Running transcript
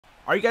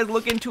Are you guys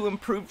looking to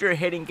improve your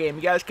hitting game?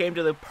 You guys came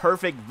to the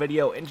perfect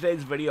video. In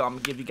today's video, I'm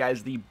going to give you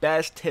guys the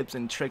best tips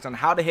and tricks on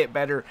how to hit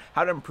better,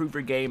 how to improve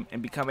your game,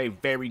 and become a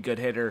very good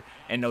hitter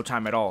in no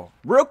time at all.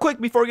 Real quick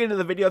before we get into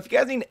the video, if you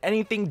guys need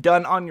anything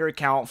done on your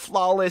account,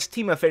 flawless,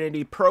 team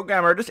affinity,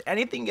 programmer, just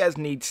anything you guys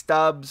need,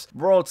 stubs,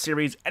 World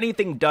Series,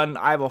 anything done,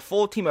 I have a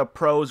full team of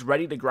pros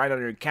ready to grind on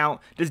your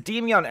account. Just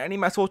DM me on any of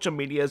my social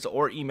medias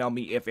or email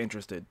me if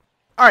interested.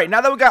 Alright,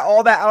 now that we got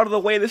all that out of the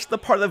way, this is the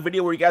part of the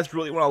video where you guys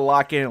really want to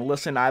lock in and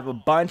listen. I have a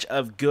bunch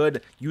of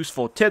good,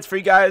 useful tips for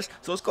you guys.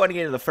 So let's go ahead and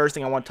get into the first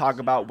thing I want to talk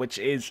about, which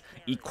is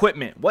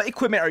equipment. What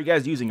equipment are you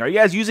guys using? Are you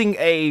guys using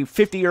a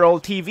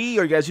 50-year-old TV?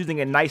 Are you guys using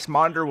a nice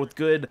monitor with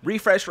good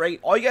refresh rate?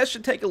 All you guys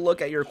should take a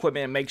look at your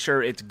equipment and make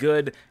sure it's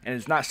good and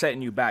it's not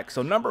setting you back.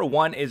 So number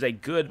one is a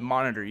good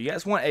monitor. You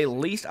guys want at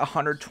least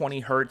 120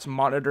 hertz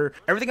monitor.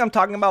 Everything I'm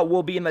talking about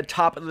will be in the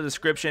top of the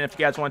description if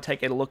you guys want to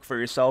take a look for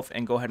yourself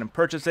and go ahead and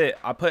purchase it.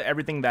 I'll put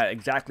everything that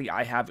exactly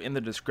I have in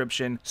the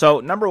description. So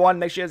number one,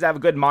 make sure you guys have a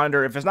good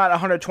monitor. If it's not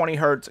 120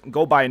 hertz,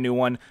 go buy a new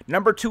one.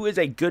 Number two is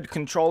a good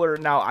controller.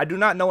 Now, I do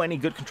not know any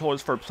good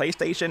controllers for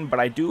PlayStation, but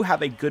I do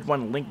have a good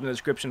one linked in the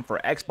description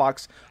for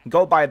Xbox.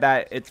 Go buy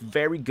that. It's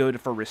very good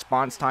for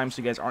response time,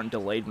 so you guys aren't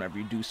delayed whenever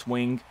you do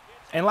swing.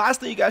 And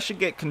lastly, you guys should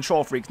get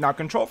control freaks. Now,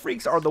 control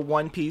freaks are the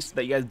one piece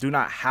that you guys do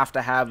not have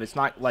to have. It's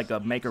not like a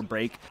make or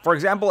break. For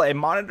example, a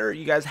monitor,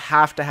 you guys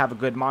have to have a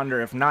good monitor.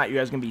 If not, you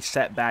guys are going to be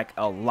set back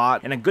a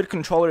lot. And a good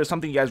controller is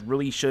something you guys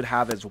really should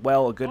have as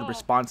well. A good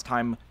response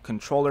time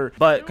controller.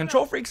 But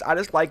control freaks, I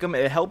just like them.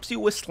 It helps you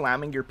with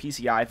slamming your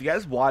PCI. If you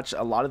guys watch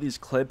a lot of these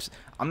clips,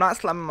 I'm not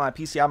slamming my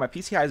PCI. My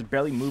PCI is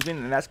barely moving,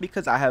 and that's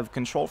because I have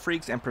control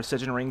freaks and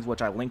precision rings,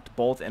 which I linked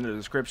both in the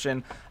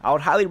description. I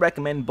would highly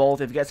recommend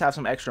both. If you guys have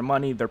some extra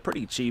money, they're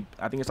pretty cheap.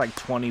 I think it's like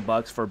 20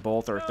 bucks for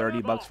both or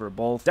 30 bucks for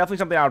both. Definitely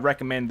something I would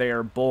recommend. They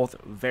are both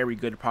very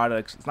good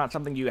products. It's not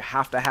something you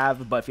have to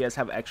have, but if you guys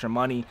have extra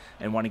money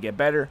and want to get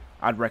better,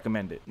 I'd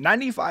recommend it.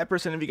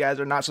 95% of you guys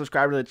are not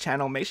subscribed to the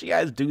channel. Make sure you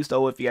guys do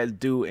so if you guys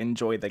do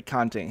enjoy the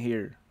content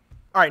here.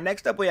 Alright,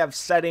 next up we have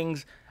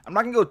settings. I'm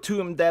not going to go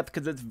too in depth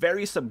because it's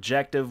very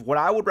subjective. What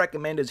I would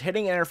recommend is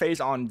hitting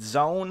interface on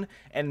zone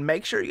and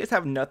make sure you guys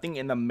have nothing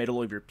in the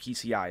middle of your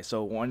PCI.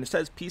 So when it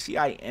says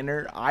PCI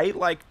enter, I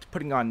like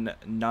putting on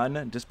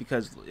none just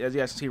because, as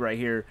you guys can see right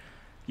here,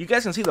 you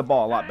guys can see the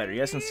ball a lot better. You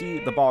guys can see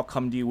the ball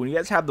come to you. When you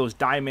guys have those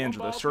diamonds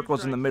or those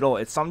circles in the middle,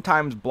 it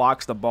sometimes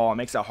blocks the ball. It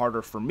makes it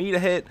harder for me to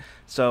hit.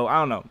 So I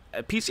don't know.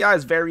 PCI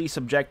is very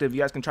subjective.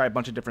 You guys can try a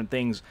bunch of different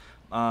things.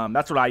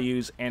 That's what I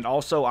use, and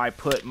also I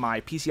put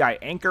my PCI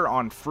anchor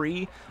on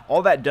free.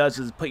 All that does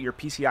is put your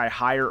PCI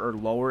higher or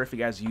lower if you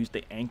guys use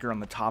the anchor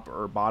on the top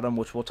or bottom,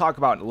 which we'll talk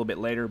about a little bit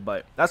later,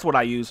 but that's what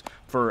I use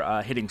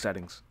for hitting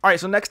settings. Alright,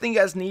 so next thing you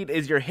guys need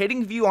is your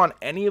hitting view on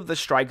any of the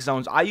strike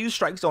zones. I use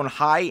strike zone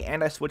high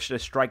and I switched to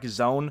strike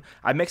zone.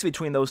 I mix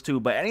between those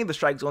two, but any of the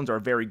strike zones are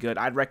very good.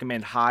 I'd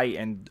recommend high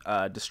and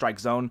the strike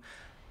zone.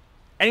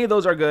 Any of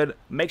those are good.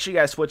 Make sure you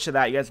guys switch to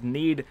that. You guys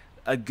need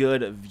a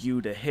good view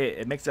to hit.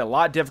 It makes it a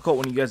lot difficult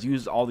when you guys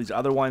use all these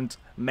other ones.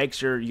 Make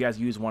sure you guys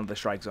use one of the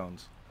strike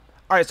zones.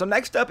 Alright, so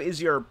next up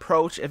is your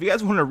approach. If you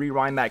guys want to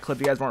rewind that clip,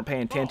 you guys weren't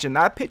paying attention,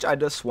 that pitch I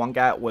just swung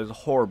at was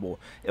horrible.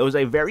 It was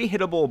a very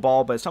hittable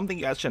ball, but something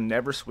you guys should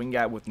never swing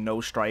at with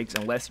no strikes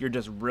unless you're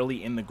just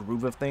really in the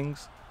groove of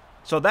things.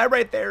 So that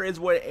right there is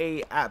what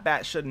a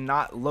at-bat should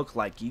not look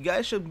like. You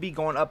guys should be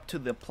going up to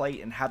the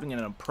plate and having an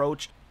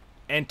approach.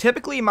 And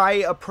typically my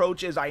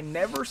approach is I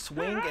never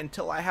swing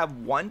until I have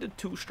 1 to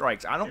 2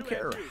 strikes. I don't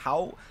care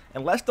how,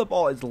 unless the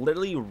ball is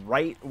literally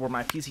right where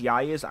my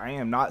PCI is, I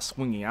am not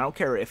swinging. I don't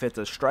care if it's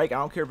a strike. I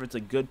don't care if it's a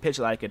good pitch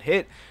that I could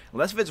hit.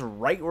 Unless if it's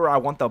right where I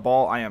want the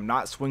ball, I am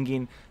not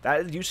swinging.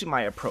 That is usually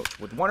my approach.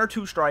 With 1 or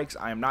 2 strikes,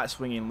 I am not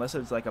swinging unless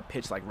it's like a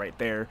pitch like right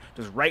there.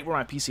 Just right where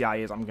my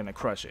PCI is, I'm going to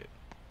crush it.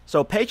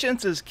 So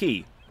patience is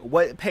key.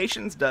 What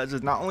patience does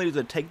is not only does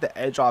it take the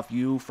edge off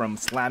you from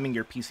slamming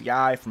your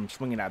PCI, from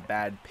swinging at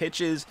bad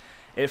pitches,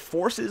 it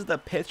forces the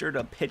pitcher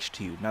to pitch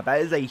to you. Now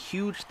that is a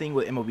huge thing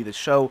with MLB The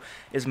Show,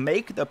 is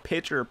make the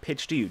pitcher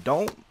pitch to you.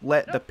 Don't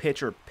let the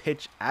pitcher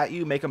pitch at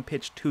you, make them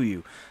pitch to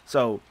you.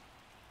 So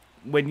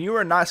when you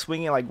are not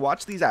swinging, like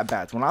watch these at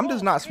bats. When I'm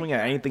just not swinging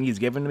at anything he's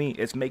giving me,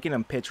 it's making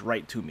him pitch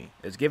right to me.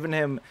 It's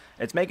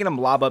making him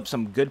lob up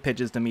some good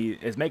pitches to me.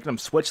 It's making him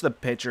switch the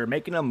pitcher,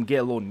 making him get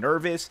a little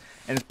nervous,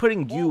 and it's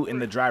putting you in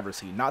the driver's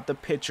seat, not the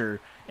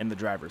pitcher in the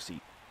driver's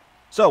seat.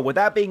 So with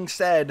that being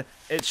said,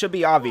 it should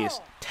be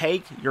obvious.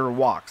 Take your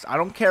walks. I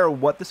don't care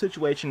what the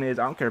situation is.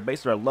 I don't care if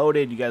bases are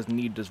loaded. You guys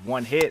need just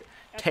one hit.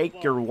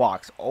 Take your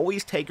walks.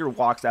 Always take your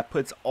walks. That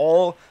puts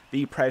all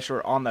the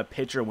pressure on the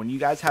pitcher. When you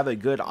guys have a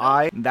good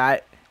eye,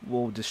 that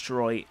will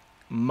destroy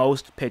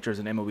most pitchers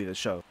in MLB The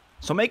Show.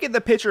 So making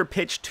the pitcher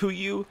pitch to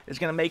you is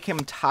going to make him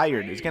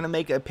tired. It's going to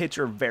make a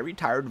pitcher very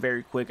tired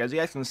very quick. As you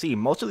guys can see,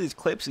 most of these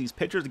clips, these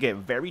pitchers get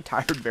very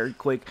tired very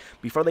quick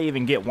before they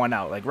even get one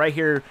out. Like right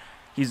here,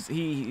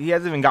 he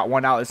hasn't even got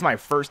one out. It's my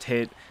first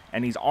hit,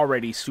 and he's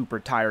already super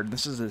tired.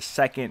 This is his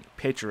second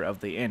pitcher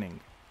of the inning.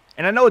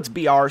 And I know it's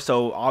BR,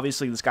 so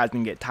obviously this guy's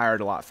going to get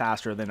tired a lot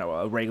faster than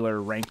a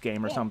regular ranked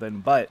game or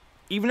something, but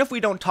even if we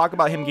don't talk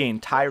about him getting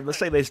tired, let's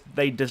say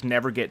they just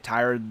never get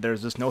tired,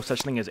 there's just no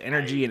such thing as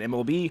energy in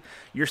MLB,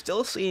 you're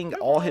still seeing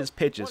all his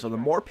pitches. So the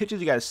more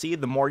pitches you guys see,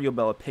 the more you'll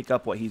be able to pick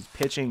up what he's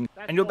pitching,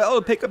 and you'll be able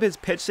to pick up his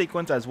pitch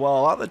sequence as well.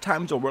 A lot of the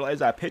times you'll realize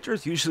that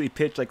pitchers usually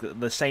pitch like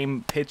the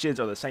same pitches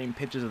or the same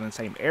pitches in the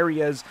same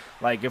areas.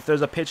 Like if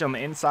there's a pitch on the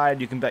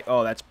inside, you can be like,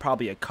 oh, that's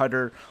probably a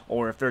cutter,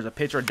 or if there's a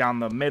pitcher down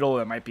the middle,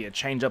 it might be a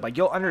changeup. Like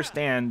you'll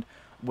understand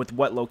with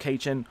what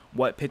location,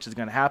 what pitch is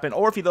going to happen.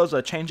 Or if he throws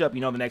a changeup, you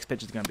know the next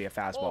pitch is going to be a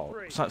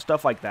fastball.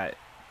 Stuff like that.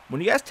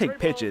 When you guys take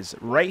pitches,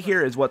 right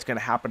here is what's going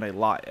to happen a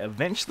lot.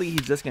 Eventually,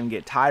 he's just going to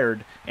get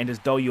tired and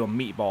just throw you a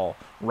meatball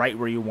right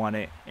where you want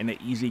it in an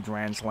easy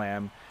grand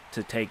slam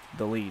to take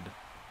the lead.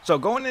 So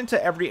going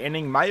into every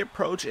inning, my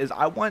approach is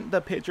I want the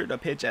pitcher to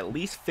pitch at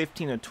least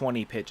 15 to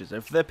 20 pitches.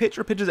 If the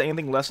pitcher pitches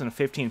anything less than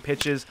 15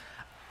 pitches,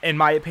 in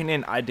my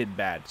opinion, I did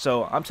bad.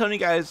 So I'm telling you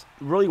guys,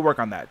 really work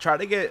on that. Try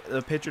to get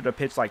the pitcher to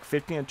pitch like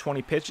 15 to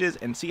 20 pitches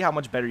and see how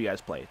much better you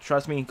guys play.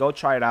 Trust me, go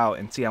try it out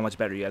and see how much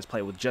better you guys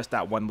play with just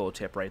that one little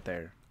tip right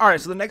there. Alright,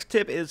 so the next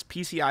tip is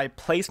PCI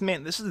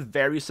placement. This is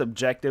very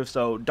subjective,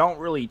 so don't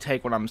really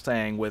take what I'm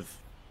saying with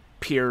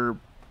pure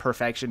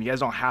perfection. You guys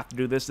don't have to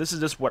do this. This is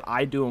just what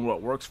I do and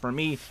what works for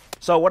me.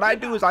 So what I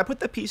do is I put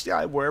the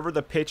PCI wherever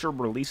the pitcher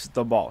releases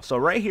the ball. So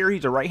right here,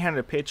 he's a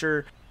right-handed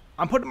pitcher.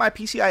 I'm putting my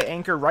PCI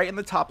anchor right in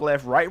the top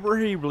left, right where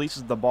he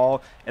releases the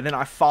ball, and then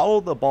I follow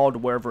the ball to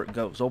wherever it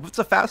goes. So if it's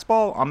a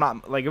fastball, I'm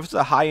not, like if it's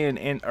a high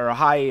end or a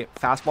high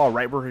fastball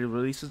right where he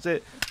releases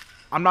it,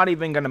 I'm not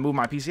even going to move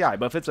my PCI.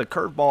 But if it's a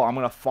curveball, I'm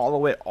going to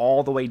follow it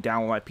all the way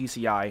down with my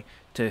PCI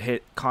to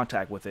hit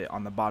contact with it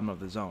on the bottom of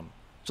the zone.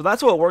 So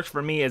that's what works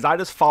for me, is I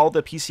just follow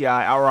the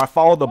PCI, or I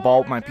follow the ball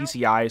with my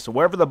PCI. So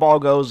wherever the ball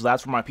goes,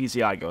 that's where my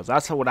PCI goes.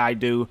 That's what I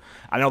do.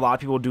 I know a lot of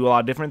people do a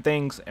lot of different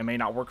things. It may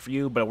not work for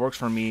you, but it works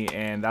for me,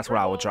 and that's what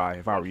I would try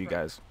if I were you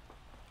guys.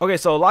 Okay,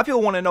 so a lot of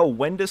people want to know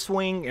when to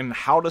swing and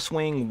how to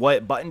swing.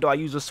 What button do I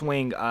use to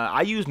swing?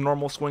 I use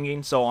normal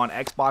swinging. So on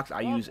Xbox,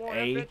 I use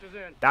A.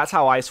 That's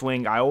how I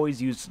swing. I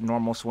always use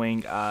normal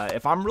swing.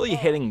 If I'm really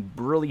hitting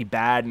really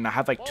bad and I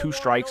have like 2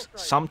 strikes,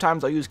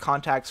 sometimes I'll use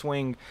contact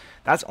swing.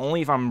 That's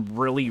only if I'm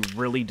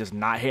really just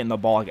not hitting the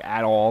ball like,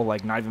 at all,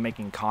 like not even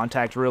making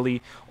contact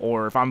really.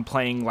 Or if I'm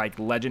playing like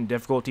legend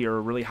difficulty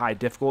or really high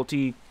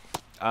difficulty.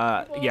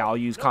 Yeah, I'll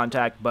use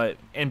contact, but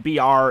in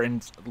BR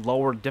and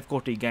lower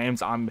difficulty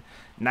games, I'm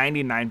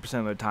 99%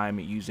 of the time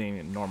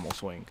using normal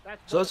swing.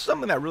 So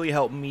something that really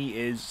helped me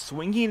is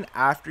swinging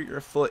after your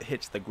foot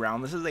hits the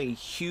ground. This is a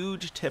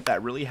huge tip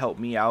that really helped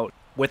me out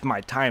with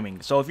my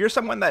timing. So if you're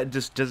someone that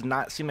just does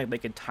not seem like they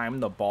can time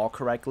the ball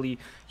correctly,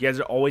 you guys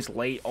are always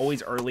late,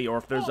 always early, or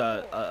if there's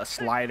a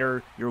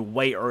slider, you're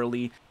way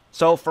early.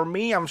 So for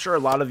me, I'm sure a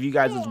lot of you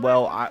guys as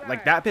well,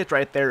 like that pitch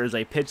right there is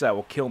a pitch that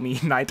will kill me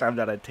 9 times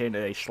out of 10.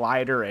 A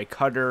slider, a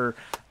cutter,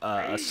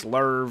 a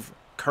slurve,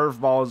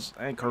 curveballs,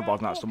 and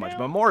curveballs not so much,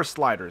 but more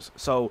sliders.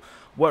 So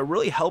what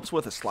really helps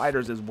with the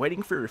sliders is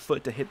waiting for your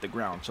foot to hit the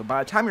ground. So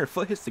by the time your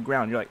foot hits the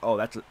ground, you're like,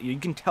 oh, you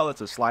can tell it's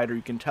a slider,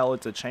 you can tell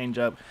it's a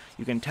changeup,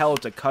 you can tell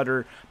it's a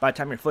cutter by the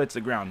time your foot hits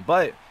the ground.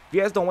 But if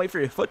you guys don't wait for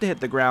your foot to hit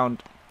the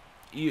ground,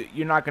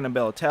 you're not going to be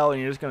able to tell, and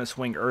you're just going to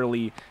swing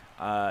early.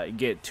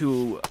 Get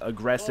too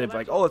aggressive,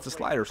 like, oh, it's a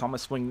slider, so I'm gonna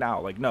swing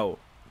now. Like, no,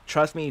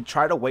 trust me,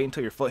 try to wait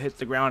until your foot hits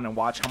the ground and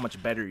watch how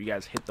much better you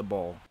guys hit the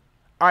ball.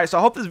 Alright, so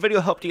I hope this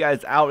video helped you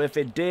guys out. If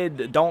it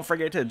did, don't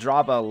forget to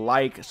drop a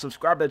like,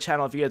 subscribe to the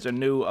channel if you guys are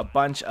new. A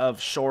bunch of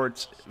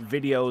shorts,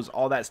 videos,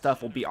 all that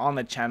stuff will be on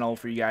the channel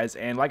for you guys.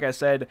 And like I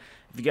said,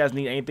 if you guys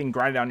need anything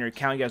grinded on your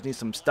account, you guys need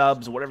some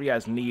stubs, whatever you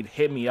guys need,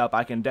 hit me up.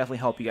 I can definitely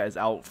help you guys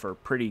out for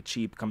pretty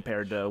cheap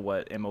compared to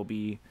what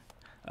MLB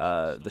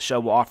the show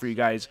will offer you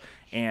guys.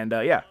 And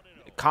yeah,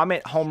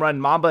 comment home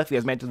run mamba if you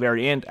guys made it to the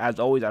very end. As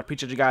always, I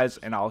appreciate you guys,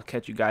 and I'll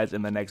catch you guys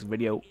in the next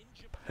video.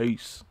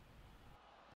 Peace.